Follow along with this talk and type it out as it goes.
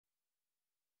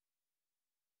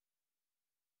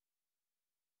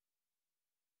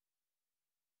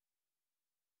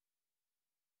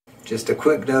Just a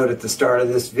quick note at the start of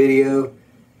this video.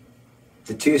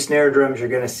 The two snare drums you're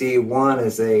going to see, one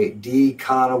is a D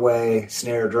Conaway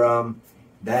snare drum.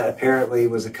 That apparently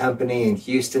was a company in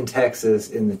Houston, Texas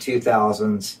in the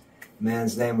 2000s. The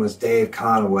man's name was Dave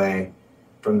Conaway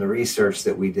from the research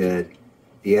that we did.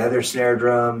 The other snare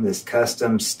drum, this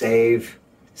custom Stave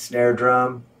snare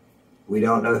drum, we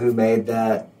don't know who made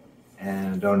that,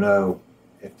 and I don't know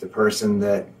if the person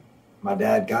that my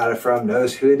dad got it from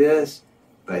knows who it is,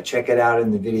 but check it out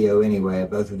in the video anyway.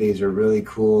 Both of these are really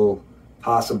cool,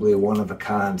 possibly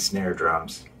one-of-a-kind snare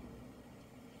drums.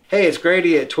 Hey, it's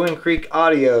Grady at Twin Creek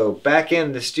Audio, back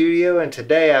in the studio, and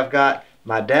today I've got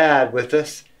my dad with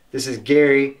us. This is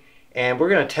Gary, and we're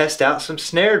going to test out some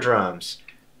snare drums.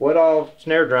 What all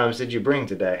snare drums did you bring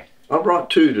today? I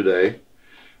brought two today.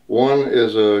 One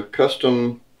is a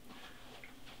custom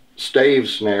Stave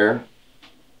Snare.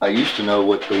 I used to know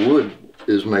what the wood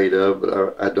is made of,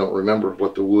 but I don't remember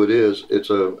what the wood is.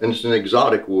 It's an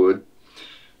exotic wood.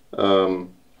 And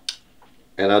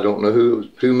I don't know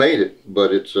who made it,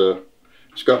 but it's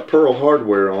got pearl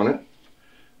hardware on it,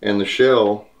 and the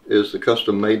shell is the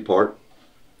custom made part,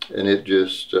 and it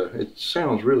just it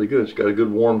sounds really good. It's got a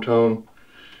good warm tone.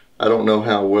 I don't know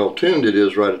how well tuned it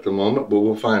is right at the moment, but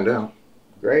we'll find out.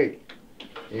 Great.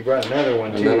 You brought another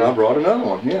one too. And then I brought another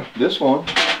one. Yeah, this one.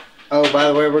 Oh, by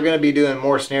the way, we're going to be doing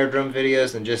more snare drum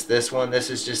videos than just this one. This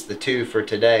is just the two for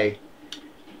today.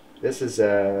 This is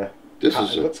a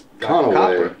Conway.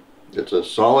 Copper. It's a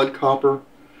solid copper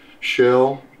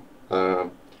shell.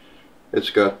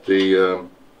 It's got the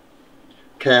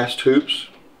cast hoops,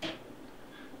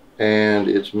 and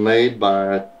it's made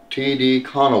by D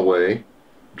Conaway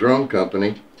drum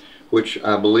company, which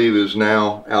I believe is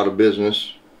now out of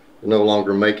business. They're no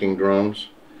longer making drums,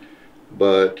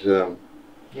 but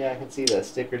yeah, I can see that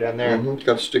sticker down there. It's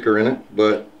got a sticker in it,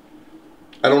 but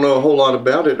I don't know a whole lot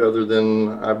about it other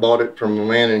than I bought it from a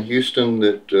man in Houston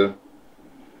that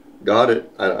got it.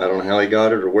 I don't know how he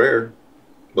got it or where,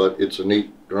 but it's a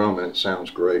neat drum and it sounds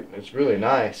great. It's really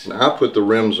nice. Now, I put the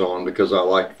rims on because I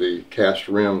like the cast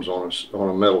rims on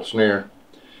a metal snare.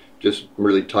 Just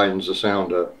really tightens the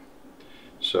sound up.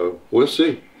 So we'll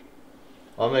see.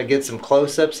 Well, I'm going to get some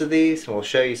close-ups of these, and we'll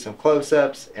show you some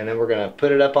close-ups, and then we're going to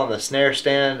put it up on the snare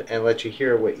stand and let you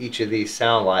hear what each of these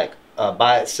sound like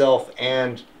by itself,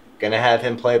 and going to have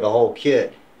him play the whole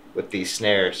kit with these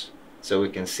snares so we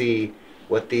can see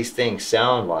what these things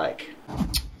sound like.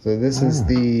 So this is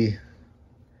the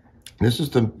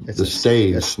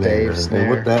Stave Snare. And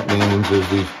what that means is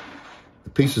the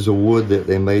pieces of wood that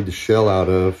they made the shell out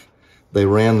of, they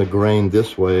ran the grain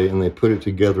this way and they put it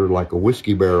together like a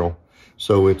whiskey barrel.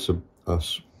 So it's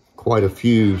quite a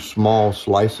few small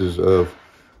slices of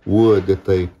wood that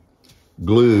they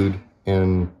glued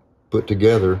and put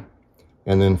together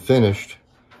and then finished,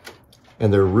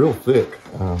 and they're real thick.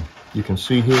 You can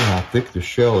see here how thick the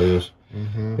shell is.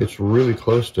 It's really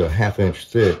close to a ½ inch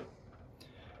thick.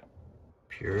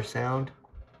 Pure sound?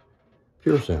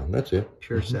 Pure sound, that's it.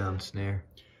 Pure sound snare.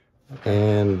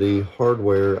 And the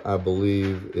hardware, I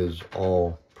believe, is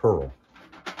all pearl.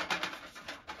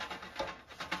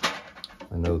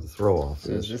 I know the throw-off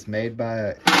is this made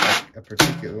by a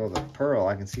particular, well, the pearl,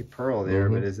 I can see pearl there,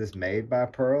 but is this made by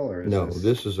pearl? Or is no,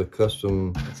 this is a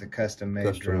custom, it's a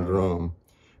custom-made drum.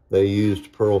 They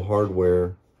used pearl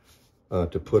hardware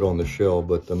to put on the shell,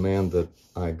 but the man that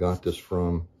I got this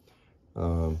from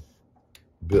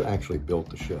actually built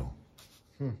the shell.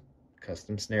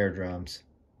 Custom snare drums.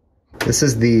 This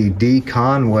is the D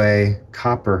Conaway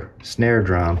copper snare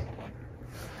drum.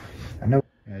 I know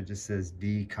it just says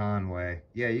D Conaway.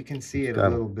 Yeah, you can see it a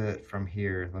little bit from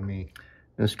here. Let me.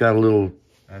 It's got a little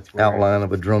outline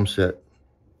of a drum set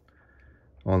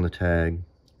on the tag.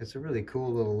 It's a really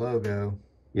cool little logo.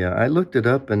 Yeah, I looked it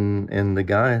up, and the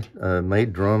guy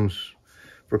made drums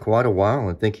for quite a while.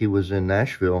 I think he was in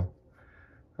Nashville.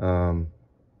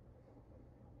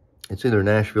 It's either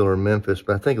Nashville or Memphis,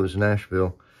 but I think it was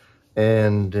Nashville.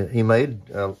 And he made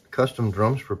custom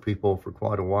drums for people for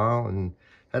quite a while and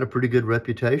had a pretty good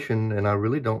reputation, and I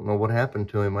really don't know what happened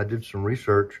to him. I did some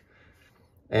research,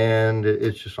 and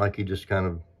it's just like he just kind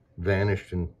of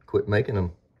vanished and quit making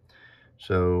them.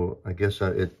 So I guess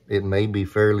it may be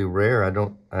fairly rare. I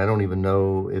don't even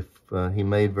know if he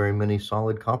made very many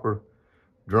solid copper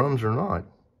drums or not.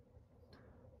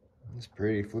 It's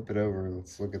pretty. Flip it over.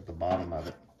 Let's look at the bottom of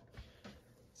it.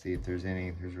 See if there's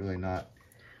any. There's really not.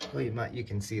 Well, you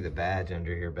can see the badge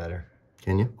under here better.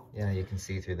 Can you? Yeah, you can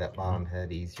see through that bottom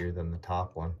head easier than the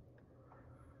top one.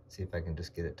 See if I can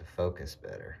just get it to focus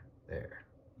better. There.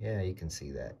 Yeah, you can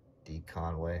see that. D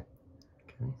Conaway.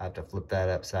 Okay. I have to flip that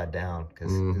upside down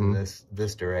because in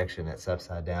this direction it's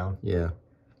upside down. Yeah.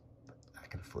 I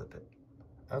can flip it.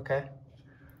 Okay.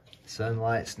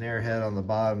 Sunlight snare head on the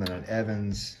bottom and an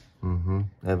Evans.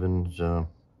 Evans.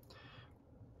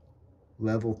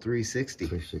 Level 360.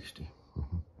 360.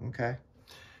 Okay.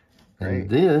 Great. And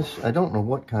this, I don't know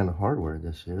what kind of hardware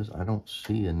this is. I don't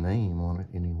see a name on it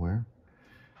anywhere,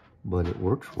 but it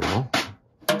works well.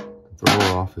 The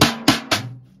thrower off is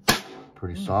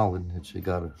pretty solid. It's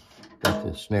got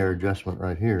the snare adjustment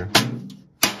right here,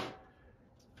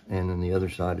 and then the other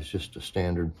side is just a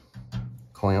standard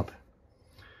clamp.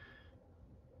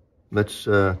 That's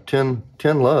 10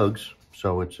 lugs,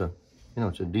 so it's a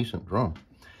it's a decent drum.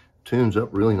 Tunes up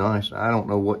really nice. I don't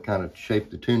know what kind of shape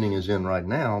the tuning is in right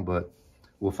now, but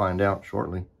we'll find out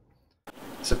shortly.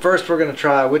 So first we're going to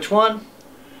try which one?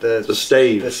 The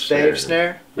Stave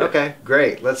Snare. Yep. Okay,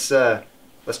 great. Let's try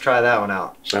that one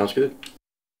out. Sounds good.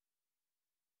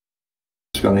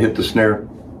 Just going to hit the snare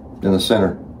in the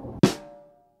center.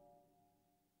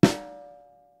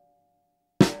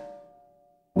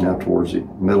 Now towards the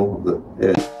middle of the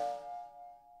edge.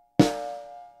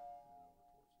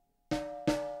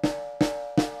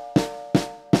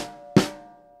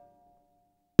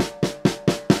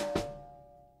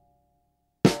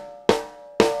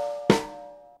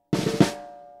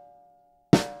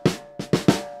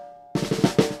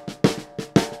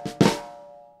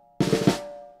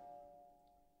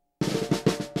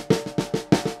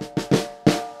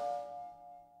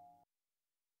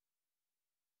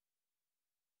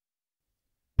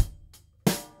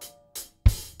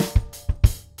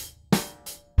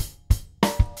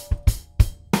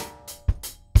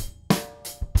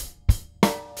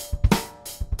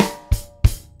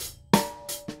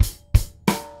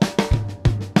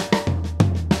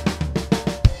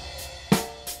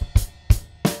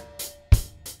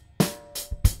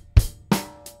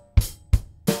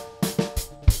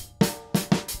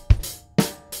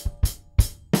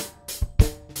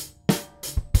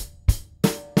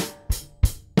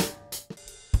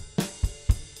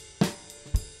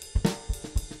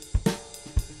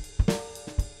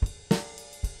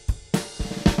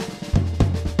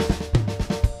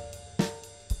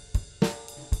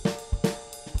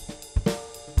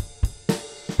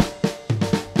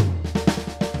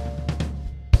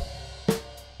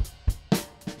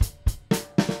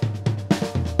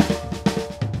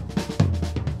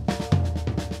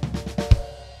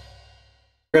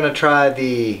 We're going to try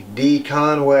the D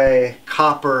Conaway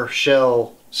copper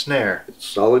shell snare. It's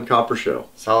solid copper shell.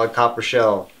 Solid copper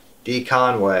shell. D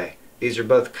Conaway. These are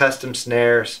both custom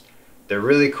snares. They're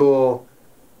really cool.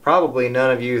 Probably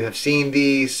none of you have seen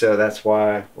these, so that's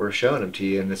why we're showing them to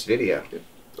you in this video.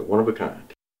 They're one of a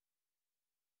kind.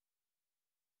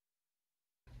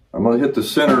 I'm going to hit the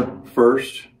center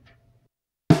first.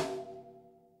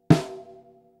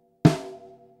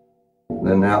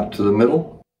 Then out to the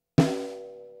middle.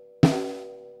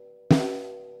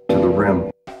 To the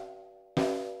rim.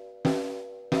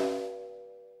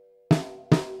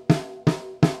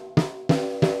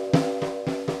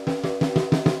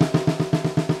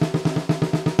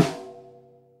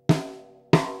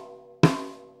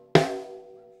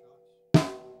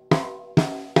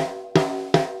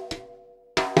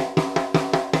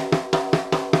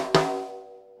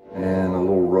 And a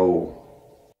little roll.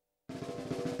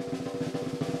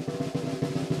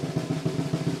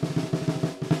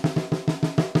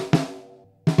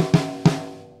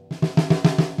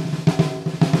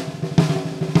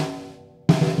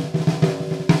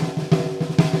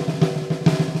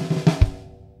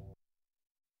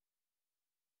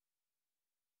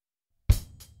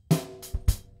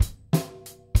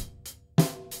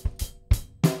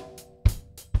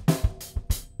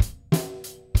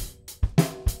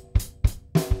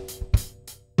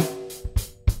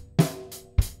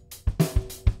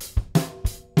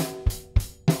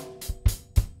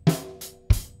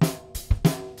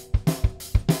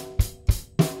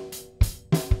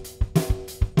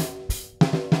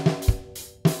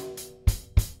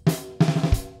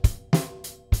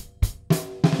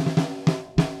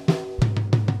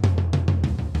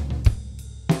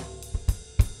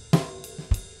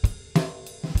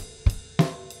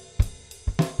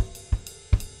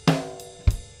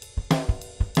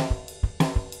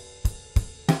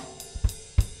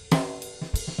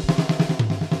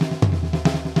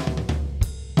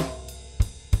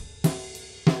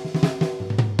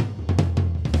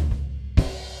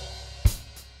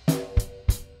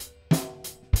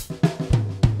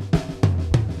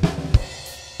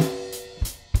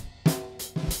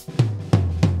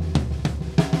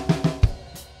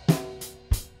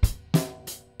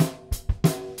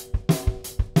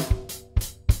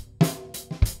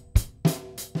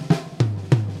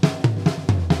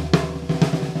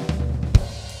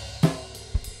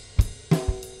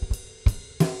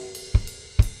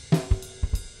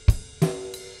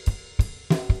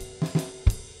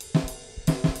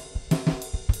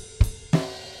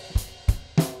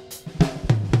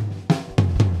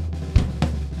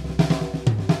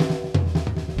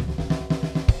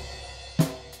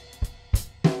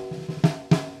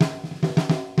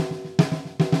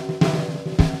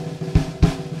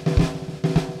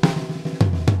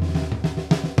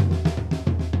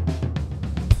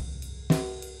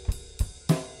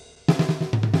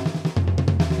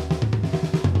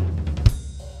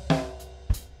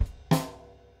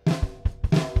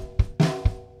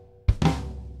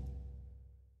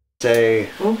 Say,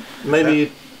 well,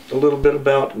 maybe a little bit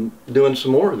about doing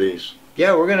some more of these.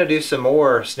 Yeah, we're gonna do some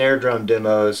more snare drum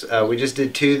demos. We just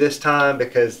did 2 this time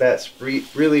because that's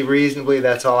really reasonably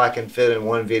that's all I can fit in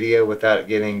one video without it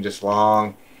getting just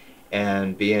long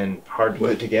and being hard to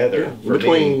put together. Yeah,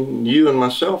 between you and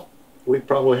myself, we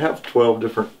probably have 12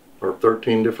 different or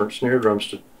 13 different snare drums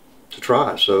to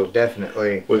try. So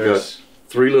definitely, we've got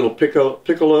 3 little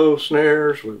piccolo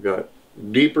snares. We've got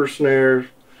deeper snares.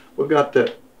 We've got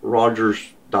that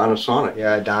Rogers Dynasonic.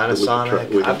 Yeah,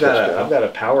 Dynasonic. I've got a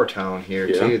power tone here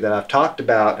too that I've talked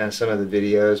about in some of the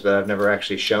videos, but I've never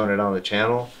actually shown it on the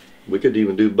channel. We could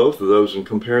even do both of those and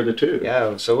compare the 2.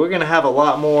 Yeah, so we're gonna have a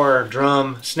lot more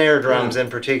snare drums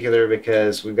in particular,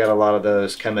 because we've got a lot of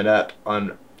those coming up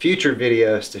on future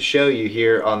videos to show you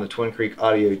here on the Twin Creek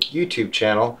Audio YouTube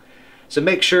channel. So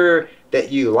make sure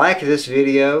that you like this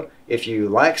video if you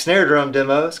like snare drum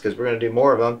demos, because we're going to do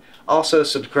more of them. Also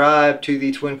subscribe to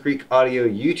the Twin Creek Audio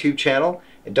YouTube channel,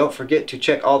 and don't forget to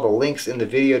check all the links in the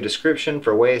video description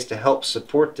for ways to help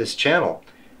support this channel.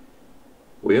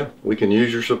 Well, yeah, we can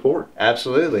use your support.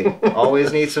 Absolutely.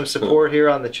 Always need some support here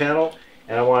on the channel.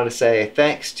 And I wanted to say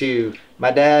thanks to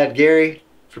my dad, Gary,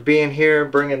 for being here,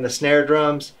 bringing the snare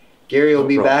drums. Gary will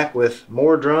be back with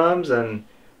more drums and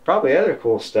probably other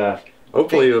cool stuff.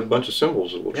 Hopefully a bunch of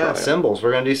cymbals that we'll try. Yeah, cymbals.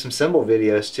 We're going to do some cymbal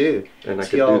videos too. And I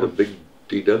could do the big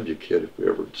DW kit if we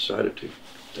ever decided to.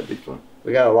 That'd be fun.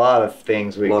 We got a lot of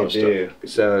things we could do.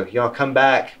 So y'all come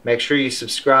back. Make sure you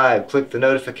subscribe. Click the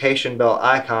notification bell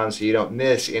icon so you don't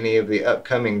miss any of the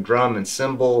upcoming drum and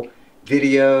cymbal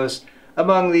videos.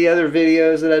 Among the other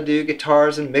videos that I do,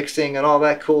 guitars and mixing and all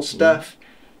that cool stuff.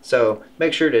 So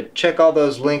make sure to check all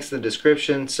those links in the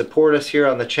description. Support us here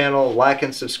on the channel. Like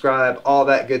and subscribe. All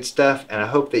that good stuff. And I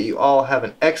hope that you all have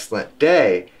an excellent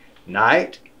day,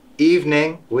 night,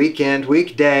 evening, weekend,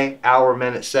 weekday, hour,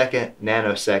 minute, second,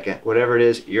 nanosecond, whatever it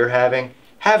is you're having.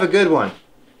 Have a good one.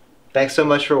 Thanks so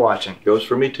much for watching. Goes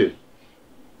for me too.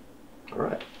 All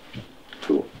right.